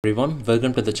Everyone,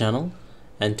 welcome to the channel,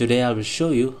 and today I will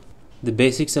show you the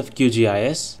basics of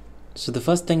QGIS. So the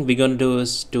first thing we're going to do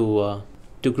is to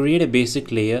create a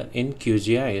basic layer in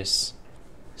QGIS.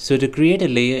 So to create a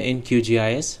layer in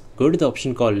QGIS, go to the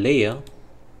option called layer.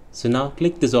 So now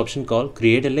click this option called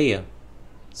create a layer.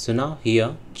 So now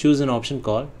here choose an option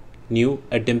called new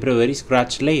a temporary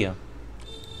scratch layer.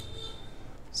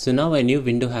 So now a new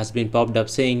window has been popped up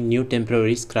saying new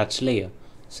temporary scratch layer.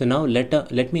 So now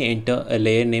let me enter a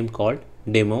layer name called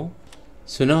demo.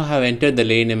 So now I have entered the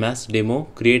layer name as demo,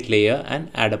 create layer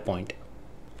and add a point.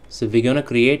 So we're gonna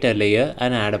create a layer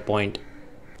and add a point.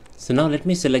 So now let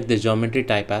me select the geometry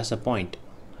type as a point.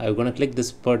 I'm gonna click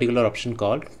this particular option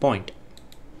called point.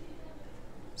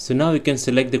 So now you can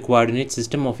select the coordinate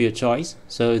system of your choice.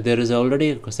 So there is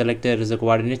already selected a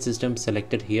coordinate system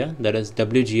selected here, that is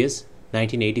QGIS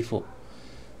 1984.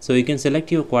 So you can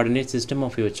select your coordinate system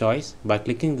of your choice by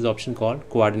clicking this option called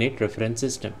coordinate reference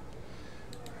system.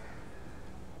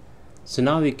 So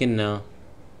now we can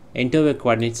enter a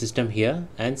coordinate system here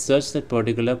and search that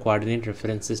particular coordinate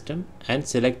reference system and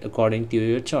select according to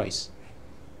your choice.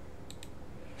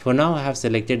 For now I have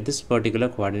selected this particular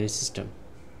coordinate system.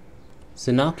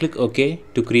 So now click OK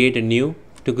to create a new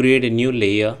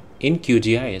layer in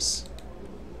QGIS.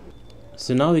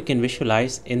 So now we can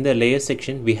visualize in the layer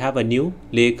section we have a new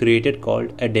layer created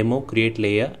called a demo, create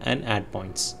layer and add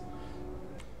points.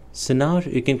 So now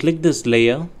you can click this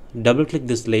layer, double click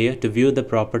this layer to view the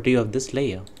property of this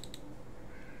layer.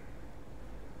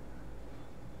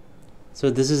 So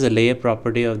this is a layer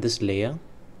property of this layer.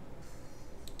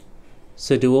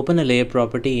 So to open a layer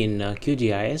property in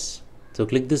QGIS, so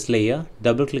click this layer,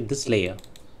 double click this layer.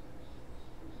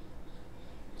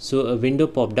 So a window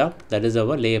popped up, that is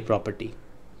our layer property.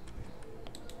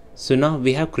 So now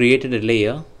we have created a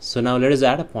layer. So now let us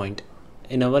add a point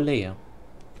in our layer.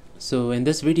 So in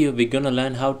this video we're gonna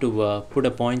learn how to put a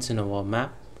points in our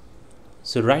map.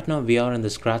 So right now we are in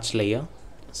the scratch layer.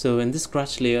 So in this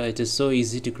scratch layer it is so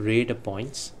easy to create a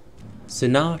points. So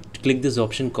now click this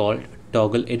option called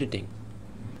toggle editing.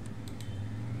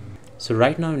 So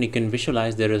right now you can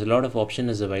visualize there is a lot of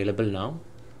options available now.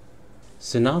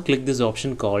 So now click this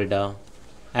option called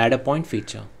add a point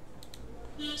feature.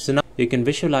 So now you can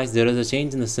visualize there is a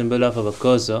change in the symbol of our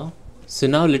cursor. So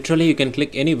now literally you can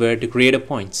click anywhere to create a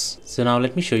points. So now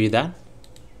let me show you that.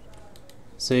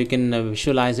 So you can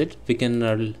visualize it. We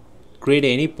can create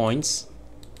any points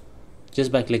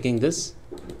just by clicking this.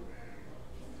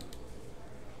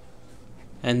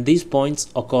 And these points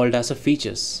are called as a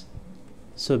features.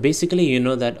 So basically you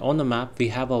know that on the map we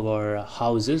have our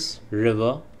houses,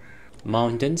 river,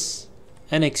 mountains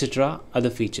and etc.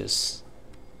 other features.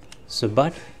 So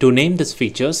but to name these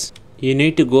features you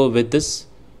need to go with this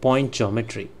point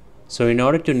geometry. So in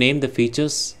order to name the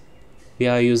features we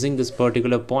are using this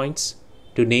particular points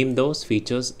to name those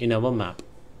features in our map.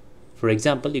 For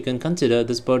example, you can consider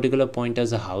this particular point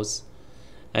as a house,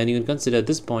 and you can consider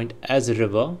this point as a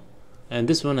river and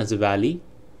this one as a valley.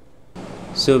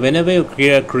 So whenever you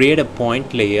create a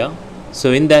point layer,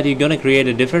 so in that you're going to create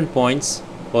a different points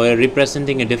or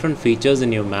representing a different features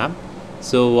in your map.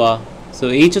 So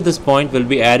each of this point will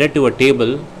be added to a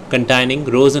table containing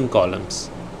rows and columns.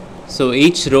 So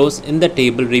each rows in the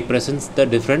table represents the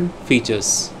different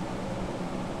features.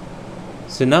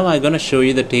 So now I'm going to show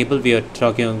you the table we are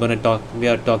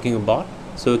talking about.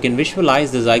 So you can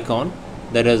visualize this icon,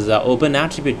 that is open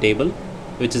attribute table,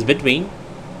 which is between,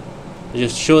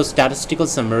 just shows statistical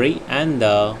summary and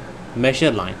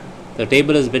measure line. The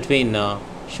table is between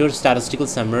shows statistical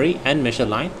summary and measure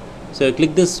line. So you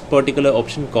click this particular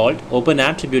option called open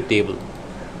attribute table.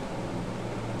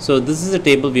 So this is the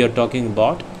table we are talking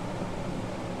about.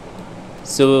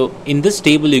 So in this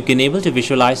table you can able to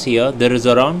visualize here there is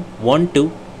around 1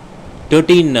 to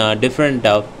 13 different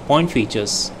point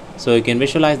features. So you can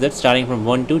visualize that starting from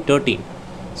 1 to 13.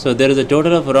 So there is a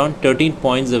total of around 13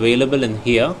 points available in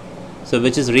here, so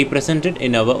which is represented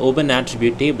in our open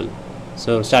attribute table.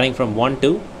 So starting from 1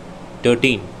 to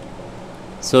 13.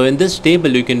 So in this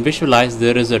table you can visualize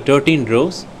there is a 13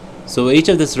 rows. So each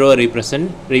of this row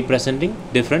representing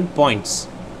different points.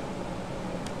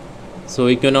 So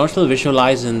you can also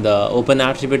visualize in the open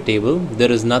attribute table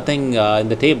there is nothing in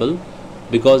the table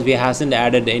because we hasn't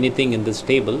added anything in this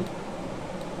table.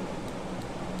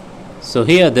 So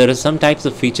here there is some types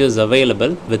of features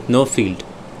available with no field.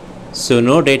 So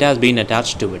no data has been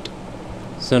attached to it.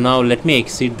 So now let me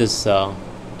exit this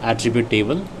attribute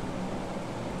table.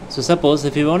 So suppose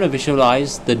if you want to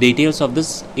visualize the details of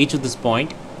each of this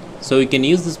point, so you can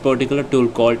use this particular tool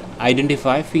called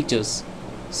identify features.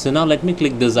 So now let me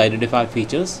click this identify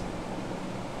features.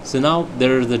 So now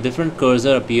there is a different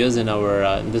cursor appears in our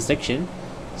in this section.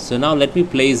 So now let me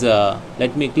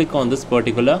click on this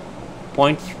particular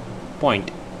point.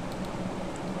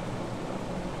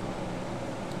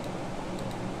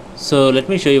 So let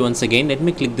me show you once again. Let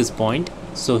me click this point.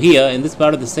 So here in this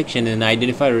part of the section, in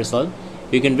identify result,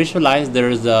 you can visualize there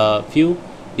is a few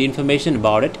the information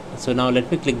about it. So now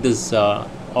let me click this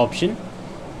option.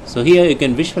 So here you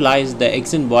can visualize the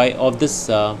x and y of this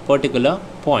particular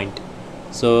point.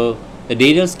 So the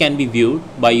details can be viewed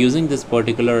by using this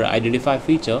particular identify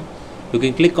feature. You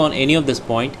can click on any of this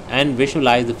point and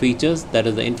visualize the features, that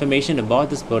is the information about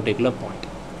this particular point.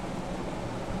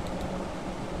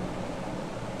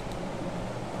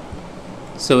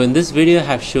 So in this video I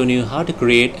have shown you how to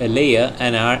create a layer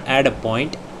and add a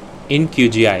point in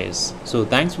QGIS. So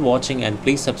thanks for watching, and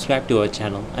please subscribe to our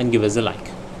channel and give us a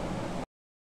like.